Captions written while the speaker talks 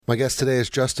My guest today is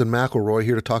Justin McElroy,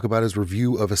 here to talk about his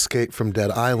review of Escape from Dead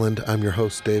Island. I'm your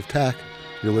host, Dave Tach.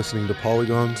 You're listening to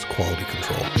Polygon's Quality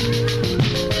Control.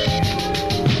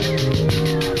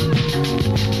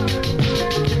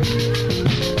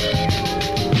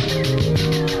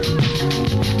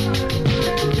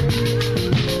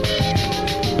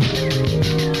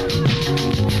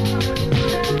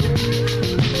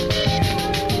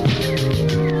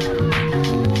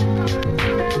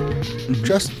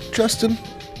 Justin,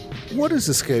 what is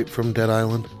Escape from Dead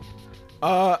Island?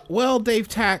 Well, Dave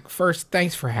Tach, first,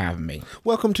 thanks for having me.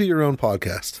 Welcome to your own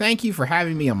podcast. Thank you for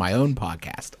having me on my own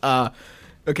podcast.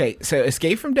 Okay, so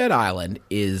Escape from Dead Island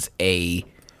is a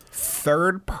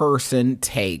third-person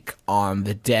take on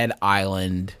the Dead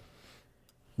Island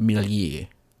milieu,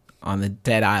 on the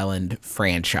Dead Island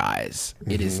franchise.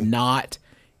 Mm-hmm. It is not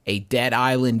a Dead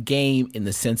Island game in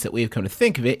the sense that we have come to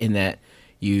think of it, in that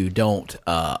you don't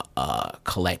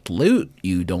collect loot.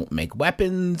 You don't make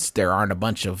weapons. There aren't a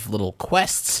bunch of little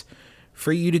quests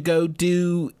for you to go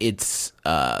do. It's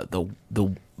there's no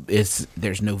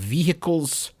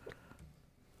vehicles.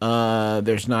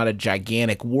 There's not a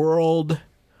gigantic world.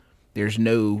 There's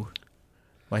no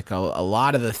a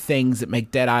lot of the things that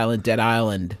make Dead Island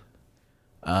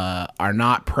are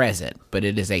not present. But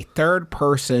it is a third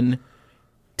person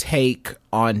take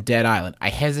on Dead Island. I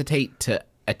hesitate to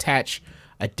attach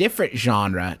a different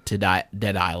genre to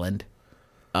Dead Island,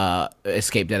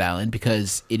 Escape Dead Island,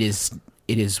 because it is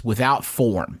without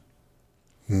form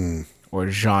or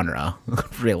genre,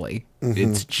 really.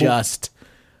 Mm-hmm. It's just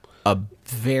a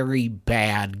very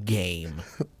bad game.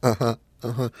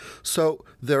 So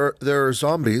there are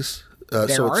zombies.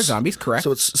 There are zombies, correct?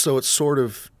 So it's sort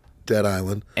of Dead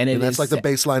Island, and that's like the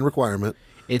baseline requirement.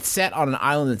 It's set on an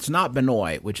island that's not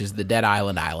Benoi, which is the Dead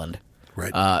Island.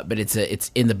 Right. But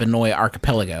it's in the Benoi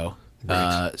archipelago,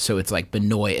 right. So it's like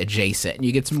Benoi adjacent, and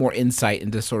you get some more insight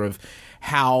into sort of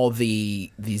how the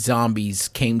zombies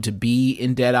came to be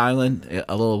in Dead Island,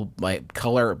 a little like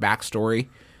color backstory,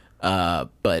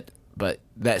 but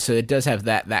that, so it does have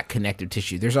that connective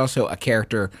tissue. There's also a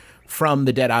character from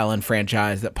the Dead Island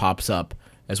franchise that pops up,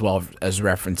 as well as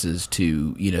references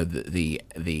to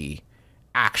the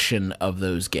action of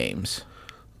those games.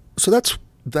 So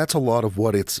that's a lot of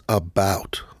what it's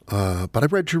about. But I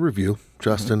read your review,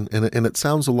 Justin, mm-hmm. and it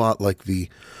sounds a lot like the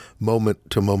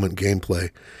moment-to-moment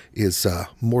gameplay is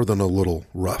more than a little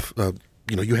rough.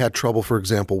 You had trouble, for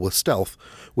example, with stealth,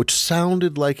 which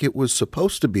sounded like it was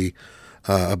supposed to be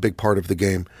a big part of the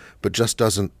game, but just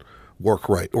doesn't work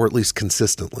right, or at least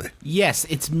consistently. Yes,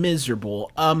 it's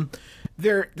miserable.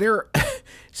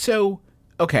 So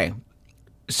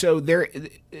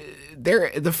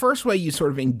the first way you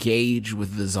sort of engage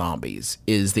with the zombies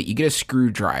is that you get a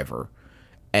screwdriver,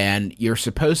 and you're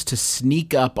supposed to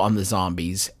sneak up on the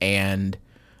zombies and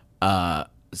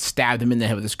stab them in the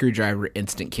head with a screwdriver,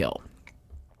 instant kill.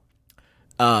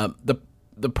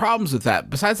 The problems with that,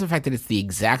 besides the fact that it's the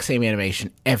exact same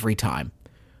animation every time,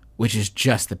 which is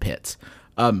just the pits.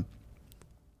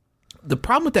 The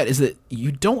problem with that is that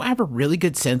you don't have a really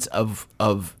good sense of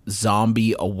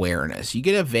zombie awareness. You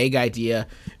get a vague idea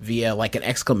via like an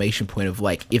exclamation point of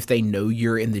like if they know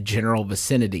you're in the general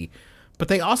vicinity, but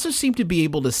they also seem to be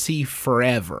able to see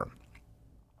forever.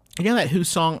 You know that Who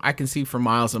song, I Can See for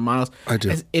Miles and Miles? I do.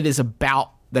 That is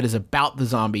about the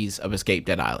zombies of Escape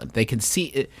Dead Island. They can see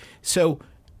it. So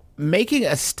making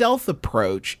a stealth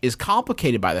approach is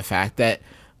complicated by the fact that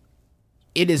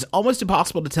it is almost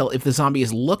impossible to tell if the zombie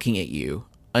is looking at you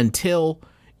until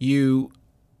you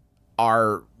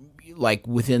are like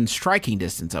within striking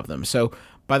distance of them. So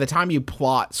by the time you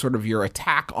plot sort of your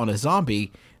attack on a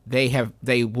zombie,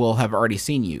 they will have already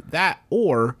seen you. That,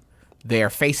 or they are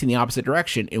facing the opposite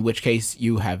direction, in which case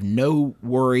you have no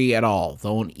worry at all.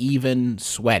 Don't even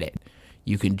sweat it.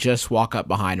 You can just walk up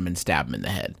behind them and stab them in the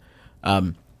head.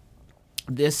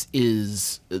 This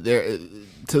is there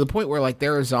to the point where like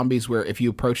there are zombies where if you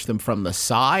approach them from the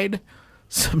side,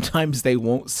 sometimes they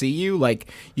won't see you. Like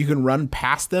you can run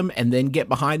past them and then get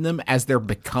behind them as they're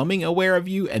becoming aware of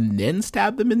you and then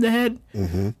stab them in the head.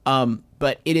 Mm-hmm.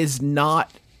 But it is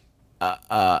not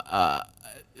and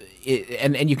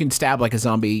you can stab like a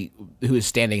zombie who is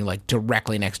standing like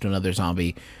directly next to another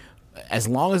zombie. As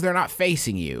long as they're not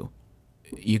facing you,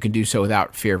 you can do so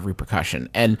without fear of repercussion.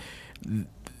 And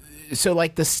so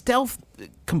like the stealth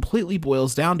completely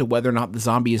boils down to whether or not the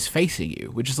zombie is facing you,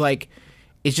 which is like,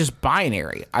 it's just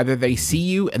binary. Either they see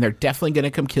you and they're definitely going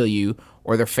to come kill you,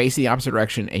 or they're facing the opposite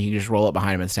direction and you just roll up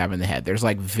behind them and stab them in the head. There's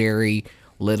like very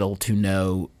little to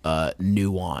no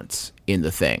nuance in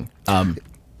the thing.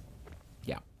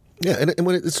 Yeah, and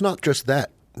when it's not just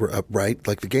that right?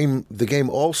 Like the game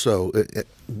also,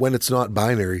 when it's not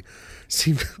binary,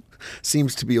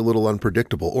 seems to be a little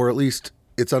unpredictable, or at least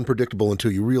it's unpredictable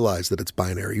until you realize that it's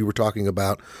binary. You were talking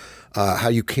about how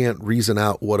you can't reason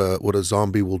out what a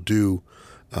zombie will do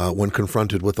when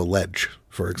confronted with a ledge,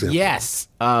 for example. Yes,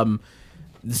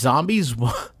 zombies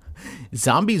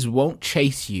won't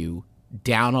chase you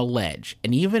down a ledge,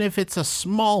 and even if it's a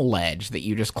small ledge that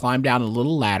you just climb down a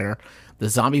little ladder, the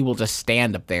zombie will just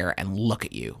stand up there and look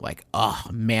at you like, oh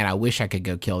man, I wish I could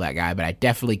go kill that guy, but I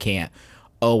definitely can't.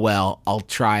 Oh well, I'll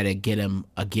try to get him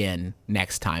again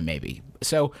next time maybe.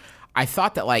 So I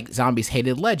thought that like zombies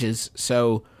hated ledges,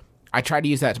 so I tried to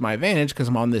use that to my advantage because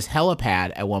I'm on this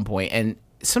helipad at one point, and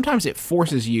sometimes it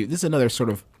forces you. This is another sort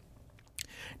of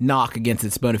knock against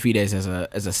its bona fides as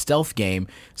a stealth game.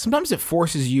 Sometimes it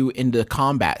forces you into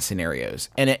combat scenarios,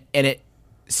 and it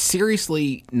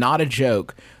seriously, not a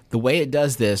joke. The way it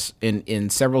does this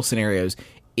in several scenarios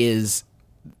is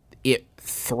it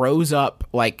throws up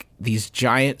like these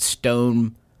giant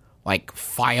stone like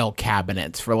file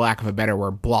cabinets, for lack of a better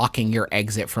word, blocking your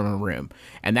exit from a room.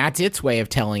 And that's its way of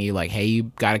telling you like, hey,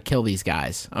 you got to kill these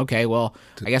guys. Okay, well,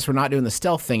 I guess we're not doing the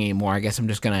stealth thing anymore. I guess I'm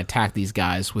just going to attack these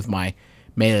guys with my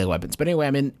melee weapons. But anyway,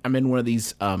 I'm in one of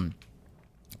these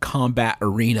combat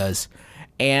arenas,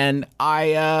 and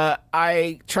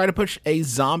I try to push a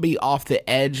zombie off the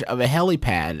edge of a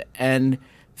helipad, and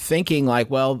thinking like,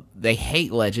 well, they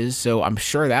hate ledges, so I'm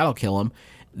sure that'll kill them.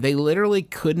 They literally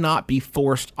could not be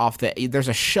forced off there's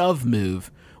a shove move,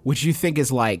 which you think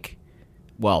is like,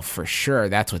 well, for sure,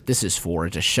 that's what this is for,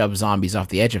 to shove zombies off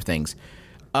the edge of things.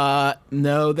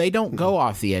 No, they don't go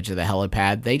off the edge of the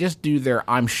helipad. They just do their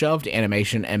I'm shoved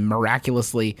animation and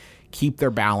miraculously keep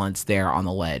their balance there on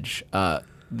the ledge.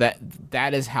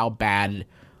 That is how bad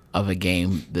of a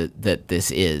game that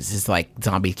this is. It's like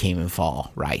zombies can't even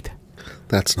fall, right?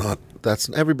 That's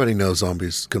everybody knows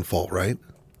zombies can fall, right?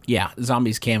 Yeah,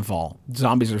 zombies can fall.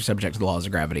 Zombies are subject to the laws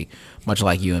of gravity, much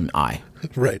like you and I.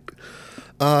 Right.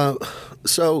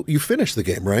 So you finished the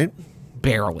game, right?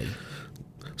 Barely.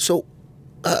 So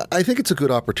I think it's a good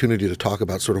opportunity to talk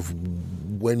about sort of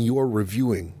when you're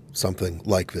reviewing something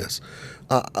like this.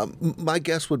 My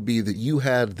guess would be that you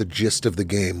had the gist of the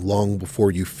game long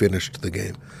before you finished the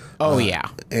game. Oh, yeah.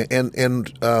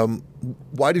 And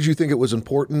why did you think it was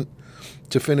important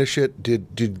to finish it?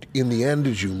 Did in the end,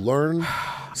 did you learn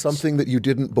something that you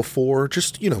didn't before?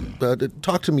 Just,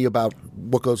 talk to me about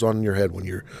what goes on in your head when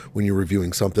you're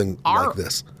reviewing something like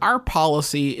this. Our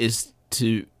policy is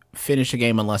to finish a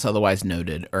game unless otherwise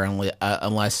noted, or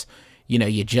unless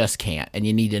you just can't and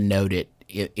you need to note it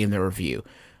in the review.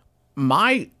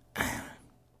 My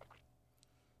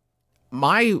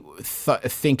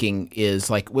thinking is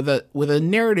like with a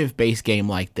narrative based game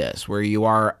like this, where you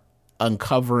are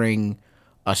uncovering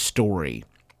a story,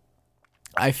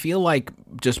 I feel like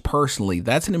just personally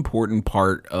that's an important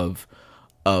part of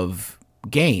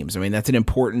games. I mean, that's an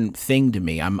important thing to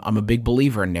me. I'm a big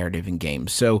believer in narrative in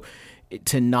games. So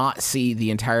to not see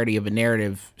the entirety of a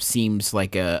narrative seems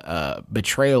like a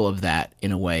betrayal of that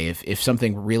in a way. If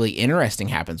something really interesting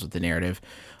happens with the narrative,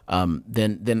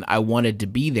 then I wanted to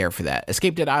be there for that.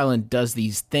 Escape Dead Island does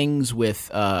these things with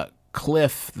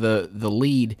Cliff, the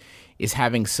lead, is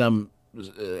having some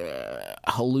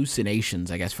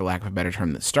hallucinations, I guess, for lack of a better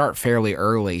term, that start fairly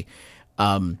early.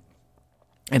 And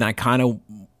I kind of,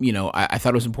 I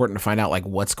thought it was important to find out like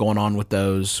what's going on with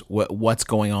those, what's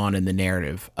going on in the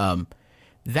narrative.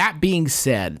 That being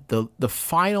said, the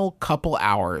final couple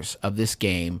hours of this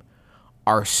game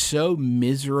are so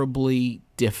miserably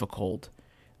difficult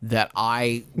that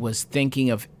I was thinking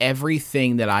of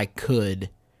everything that I could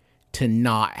to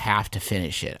not have to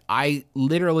finish it. I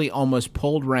literally almost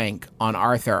pulled rank on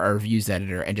Arthur, our reviews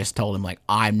editor, and just told him like,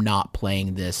 I'm not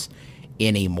playing this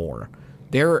anymore.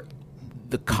 The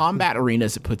combat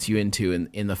arenas it puts you into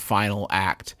in the final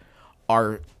act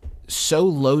are so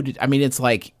loaded. I mean, it's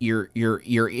like you're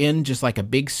in just like a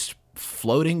big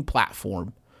floating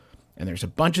platform, and there's a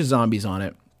bunch of zombies on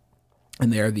it,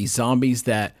 and there are these zombies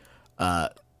that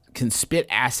can spit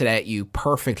acid at you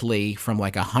perfectly from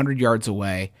like 100 yards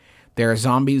away. There are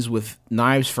zombies with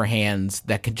knives for hands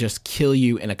that can just kill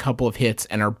you in a couple of hits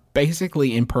and are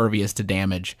basically impervious to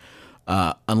damage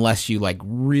unless you like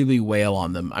really wail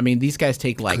on them. I mean, these guys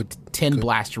take like 10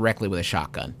 blasts directly with a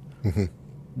shotgun. Mm-hmm.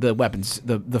 The weapons,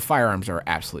 the firearms are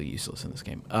absolutely useless in this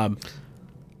game.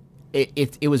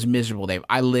 It was miserable, Dave.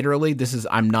 I literally,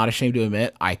 I'm not ashamed to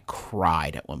admit, I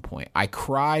cried at one point. I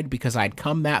cried because I'd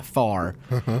come that far,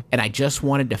 and I just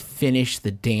wanted to finish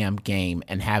the damn game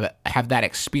and have that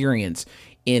experience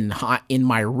in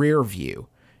my rear view.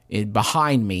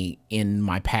 behind me in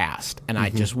my past, and I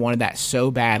just wanted that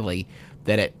so badly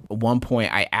that at one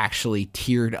point I actually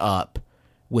teared up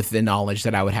with the knowledge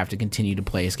that I would have to continue to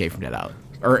play Escape Dead Island.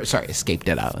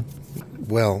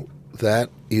 Well, that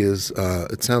is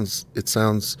it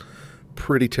sounds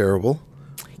pretty terrible.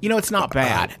 It's not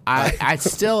bad.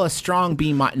 It's still a strong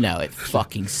B-. No, it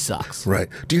fucking sucks. Right.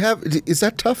 Is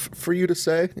that tough for you to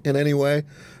say in any way?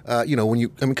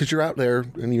 Because you're out there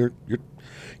and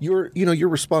your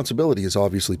responsibility is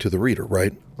obviously to the reader,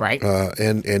 right? Right.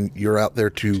 And you're out there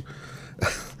to,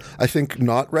 I think,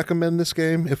 not recommend this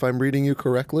game, if I'm reading you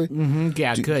correctly. Mm-hmm.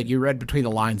 Yeah, good. You read between the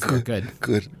lines there. Good.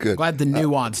 Good. Glad the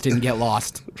nuance didn't get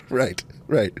lost. Right.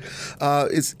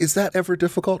 Is that ever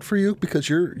difficult for you? Because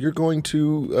you're going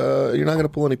to you're not going to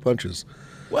pull any punches.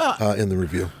 Well, in the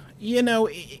review,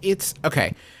 it's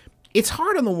okay. It's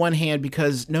hard on the one hand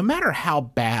because no matter how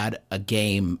bad a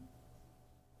game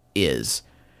is,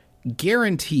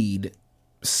 guaranteed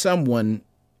someone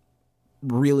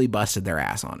really busted their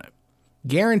ass on it.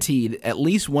 Guaranteed at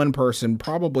least one person,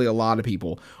 probably a lot of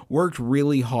people, worked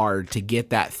really hard to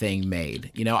get that thing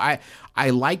made. I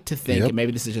like to think, and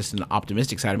maybe this is just an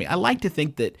optimistic side of me, I like to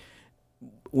think that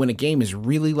when a game is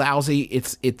really lousy,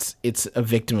 it's a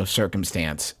victim of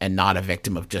circumstance and not a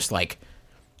victim of just like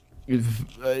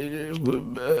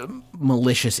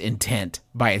malicious intent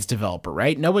by its developer,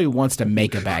 right? Nobody wants to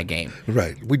make a bad game.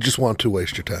 Right. We just want to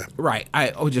waste your time. Right.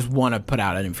 I just want to put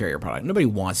out an inferior product. Nobody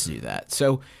wants to do that.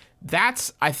 So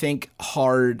that's, I think,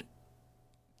 hard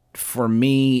for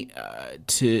me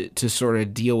to sort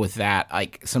of deal with that.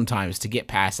 Like sometimes to get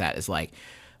past that is like,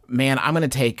 man, I'm going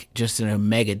to take just an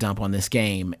omega dump on this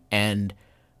game, and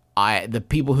the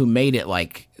people who made it,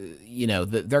 like, they're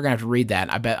going to have to read that.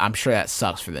 I'm sure that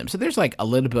sucks for them. So there's like a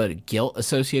little bit of guilt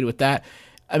associated with that.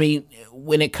 I mean,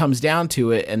 when it comes down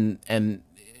to it, and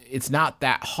it's not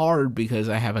that hard because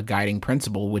I have a guiding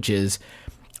principle, which is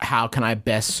how can I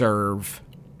best serve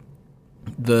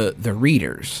the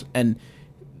readers, and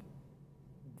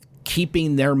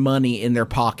keeping their money in their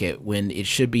pocket when it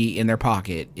should be in their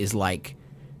pocket is like,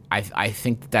 I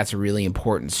think that's a really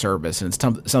important service, and it's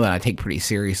something I take pretty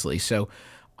seriously. So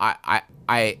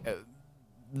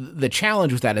the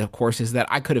challenge with that, of course, is that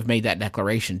I could have made that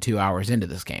declaration 2 hours into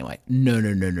this game. Like,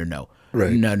 no.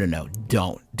 Right. No,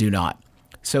 do not.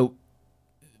 So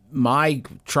my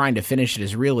trying to finish it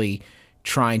is really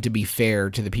trying to be fair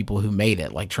to the people who made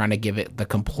it, like trying to give it the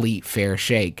complete fair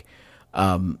shake,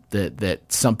 that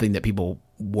something that people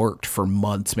worked for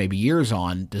months, maybe years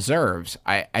on deserves.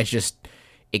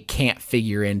 It can't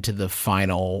figure into the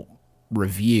final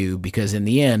review because in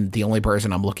the end, the only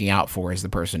person I'm looking out for is the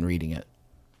person reading it.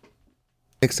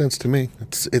 Makes sense to me.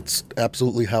 It's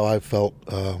absolutely how I've felt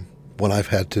when I've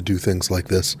had to do things like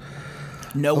this.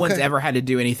 No one's ever had to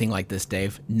do anything like this,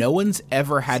 Dave. No one's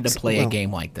ever had to play a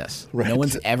game like this. Right. No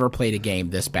one's ever played a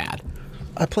game this bad.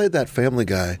 I played that Family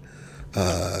Guy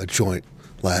joint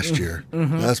last year.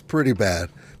 Mm-hmm. That's pretty bad.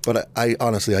 But I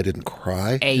honestly, I didn't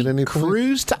cry at any point.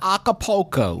 Cruise to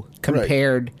Acapulco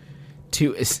compared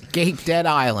to Escape Dead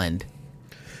Island,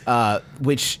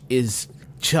 which is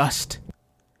just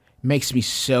makes me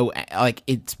so, like,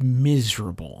 it's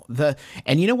miserable.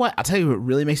 And you know what? I'll tell you what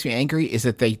really makes me angry is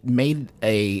that they made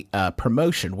a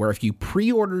promotion where if you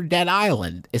pre-order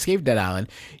Escape Dead Island,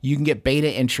 you can get beta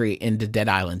entry into Dead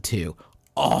Island 2.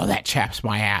 Oh, that chaps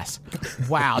my ass.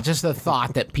 Wow, just the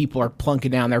thought that people are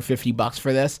plunking down their $50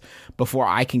 for this before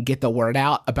I can get the word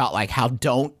out about like how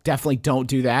definitely don't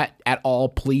do that at all.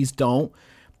 Please don't.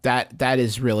 That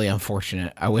is really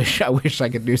unfortunate. I wish I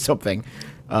could do something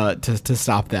to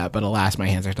stop that, but alas, my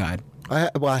hands are tied.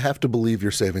 I have to believe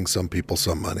you're saving some people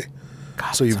some money.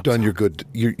 God, so you've done your good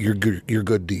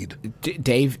deed,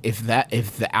 Dave. If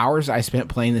the hours I spent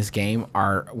playing this game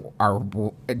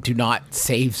do not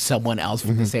save someone else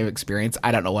from the same experience,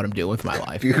 I don't know what I'm doing with my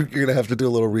life. You're gonna have to do a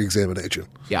little re-examination.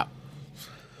 Yeah.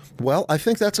 Well, I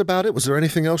think that's about it. Was there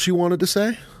anything else you wanted to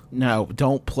say? No,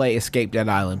 don't play Escape Dead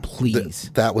Island, please.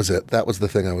 That was it. That was the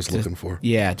thing I was looking for.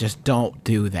 Yeah, just don't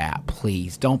do that,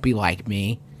 please. Don't be like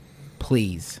me,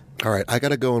 please. All right, I got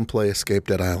to go and play Escape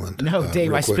Dead Island. No,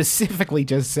 Dave, I specifically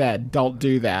just said don't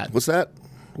do that. Was that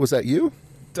you?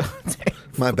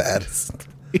 My bad.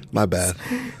 My bad.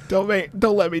 Don't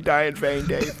let me die in vain,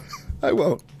 Dave. I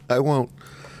won't.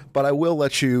 But I will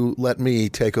let me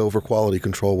take over quality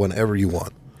control whenever you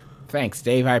want. Thanks,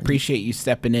 Dave. I appreciate you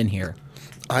stepping in here.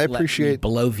 I appreciate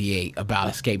bloviate about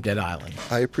Escape Dead Island.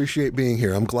 I appreciate being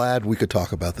here. I'm glad we could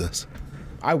talk about this.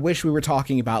 I wish we were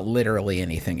talking about literally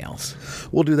anything else.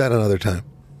 We'll do that another time.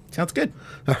 Sounds good.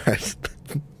 All right.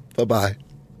 Bye-bye.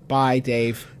 Bye,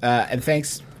 Dave. And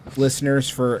thanks, listeners,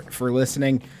 for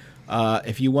listening.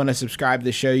 If you want to subscribe to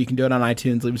the show, you can do it on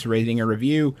iTunes. Leave us a rating or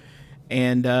review.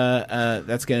 And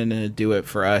that's going to do it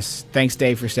for us. Thanks,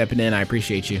 Dave, for stepping in. I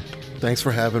appreciate you. Thanks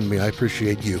for having me. I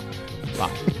appreciate you. Bye.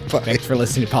 Thanks for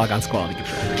listening to Polygon's Quality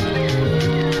Control.